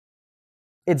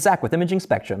It's Zach with Imaging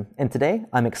Spectrum, and today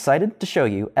I'm excited to show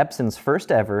you Epson's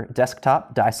first ever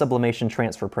desktop dye-sublimation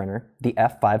transfer printer, the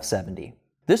F570.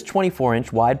 This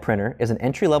 24-inch wide printer is an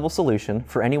entry-level solution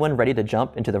for anyone ready to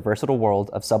jump into the versatile world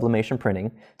of sublimation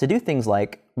printing to do things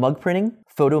like mug printing,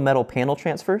 photo metal panel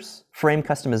transfers, frame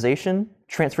customization,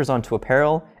 transfers onto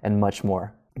apparel, and much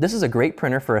more. This is a great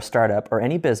printer for a startup or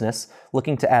any business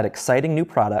looking to add exciting new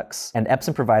products, and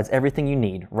Epson provides everything you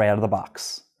need right out of the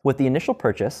box. With the initial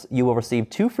purchase, you will receive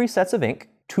 2 free sets of ink,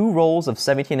 2 rolls of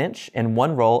 17-inch, and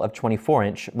 1 roll of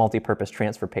 24-inch multi-purpose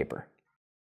transfer paper.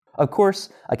 Of course,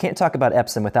 I can't talk about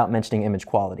Epson without mentioning image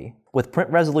quality. With print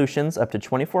resolutions up to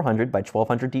 2400 by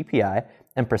 1200 dpi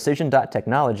and precision dot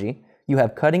technology, you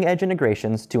have cutting-edge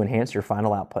integrations to enhance your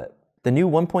final output. The new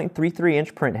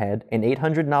 1.33-inch print head and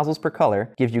 800 nozzles per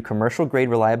color gives you commercial-grade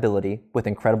reliability with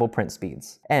incredible print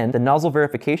speeds. And the nozzle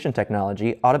verification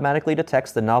technology automatically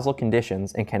detects the nozzle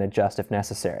conditions and can adjust if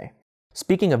necessary.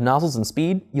 Speaking of nozzles and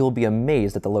speed, you will be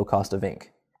amazed at the low cost of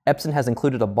ink. Epson has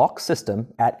included a bulk system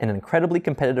at an incredibly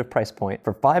competitive price point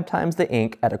for 5 times the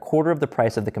ink at a quarter of the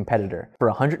price of the competitor for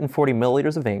 140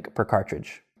 milliliters of ink per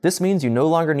cartridge. This means you no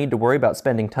longer need to worry about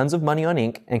spending tons of money on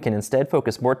ink and can instead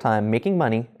focus more time making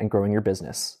money and growing your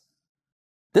business.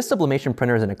 This sublimation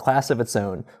printer is in a class of its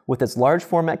own, with its large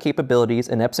format capabilities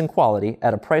and Epson quality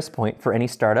at a price point for any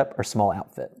startup or small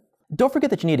outfit. Don't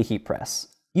forget that you need a heat press.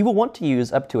 You will want to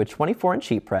use up to a 24-inch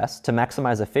heat press to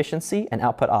maximize efficiency and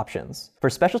output options.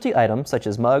 For specialty items such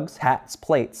as mugs, hats,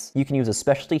 plates, you can use a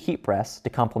specialty heat press to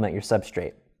complement your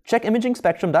substrate. Check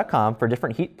imagingspectrum.com for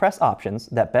different heat press options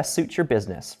that best suit your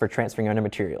business for transferring onto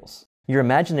materials. Your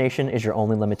imagination is your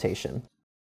only limitation.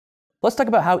 Let's talk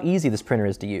about how easy this printer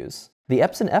is to use. The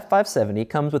Epson F570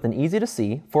 comes with an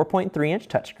easy-to-see 4.3-inch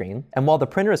touchscreen, and while the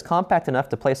printer is compact enough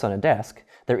to place on a desk,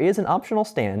 there is an optional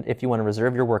stand if you want to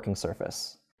reserve your working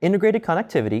surface. Integrated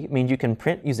connectivity means you can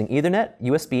print using Ethernet,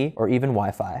 USB, or even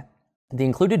Wi-Fi. The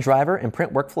included driver and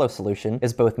print workflow solution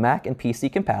is both Mac and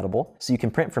PC compatible, so you can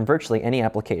print from virtually any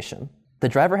application. The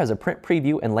driver has a print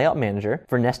preview and layout manager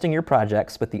for nesting your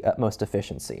projects with the utmost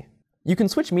efficiency. You can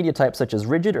switch media types such as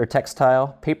rigid or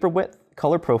textile, paper width,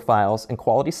 color profiles, and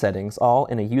quality settings all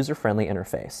in a user-friendly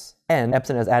interface. And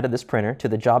Epson has added this printer to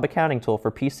the job accounting tool for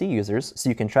PC users so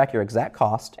you can track your exact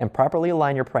cost and properly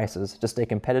align your prices to stay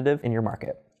competitive in your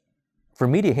market. For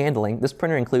media handling, this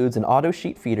printer includes an auto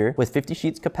sheet feeder with 50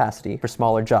 sheets capacity for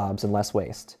smaller jobs and less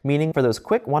waste, meaning for those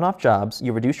quick one-off jobs,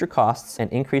 you reduce your costs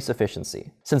and increase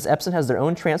efficiency. Since Epson has their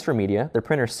own transfer media, their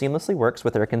printer seamlessly works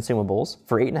with their consumables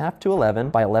for 8.5 to 11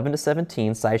 by 11 to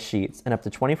 17 size sheets and up to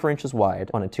 24 inches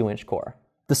wide on a 2-inch core.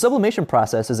 The sublimation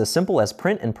process is as simple as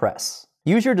print and press.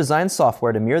 Use your design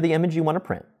software to mirror the image you want to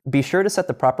print. Be sure to set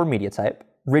the proper media type,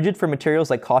 rigid for materials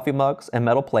like coffee mugs and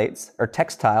metal plates, or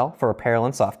textile for apparel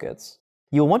and soft goods.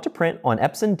 You'll want to print on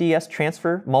Epson DS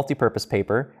Transfer multi-purpose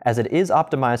paper as it is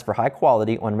optimized for high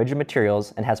quality on rigid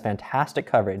materials and has fantastic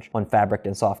coverage on fabric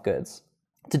and soft goods.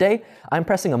 Today, I'm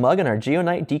pressing a mug on our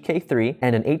Geonite DK3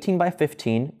 and an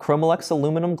 18x15 Chromolux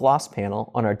aluminum gloss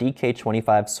panel on our DK25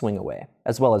 Swingaway,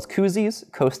 as well as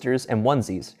koozies, coasters, and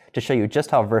onesies to show you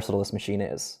just how versatile this machine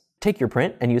is. Take your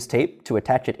print and use tape to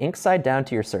attach it ink side down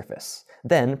to your surface.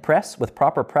 Then press with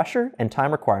proper pressure and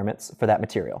time requirements for that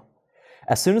material.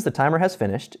 As soon as the timer has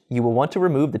finished, you will want to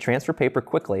remove the transfer paper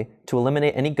quickly to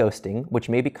eliminate any ghosting, which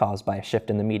may be caused by a shift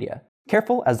in the media.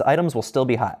 Careful, as the items will still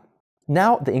be hot.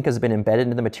 Now the ink has been embedded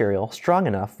into the material strong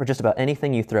enough for just about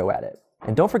anything you throw at it.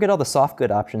 And don't forget all the soft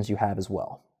good options you have as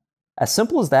well. As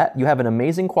simple as that, you have an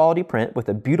amazing quality print with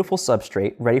a beautiful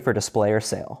substrate ready for display or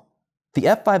sale. The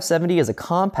F570 is a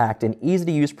compact and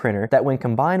easy-to-use printer that, when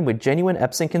combined with genuine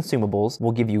Epson consumables,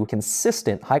 will give you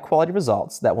consistent, high-quality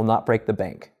results that will not break the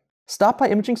bank. Stop by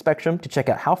Imaging Spectrum to check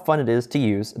out how fun it is to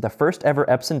use the first ever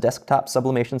Epson desktop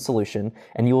sublimation solution,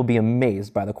 and you will be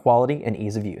amazed by the quality and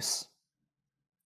ease of use.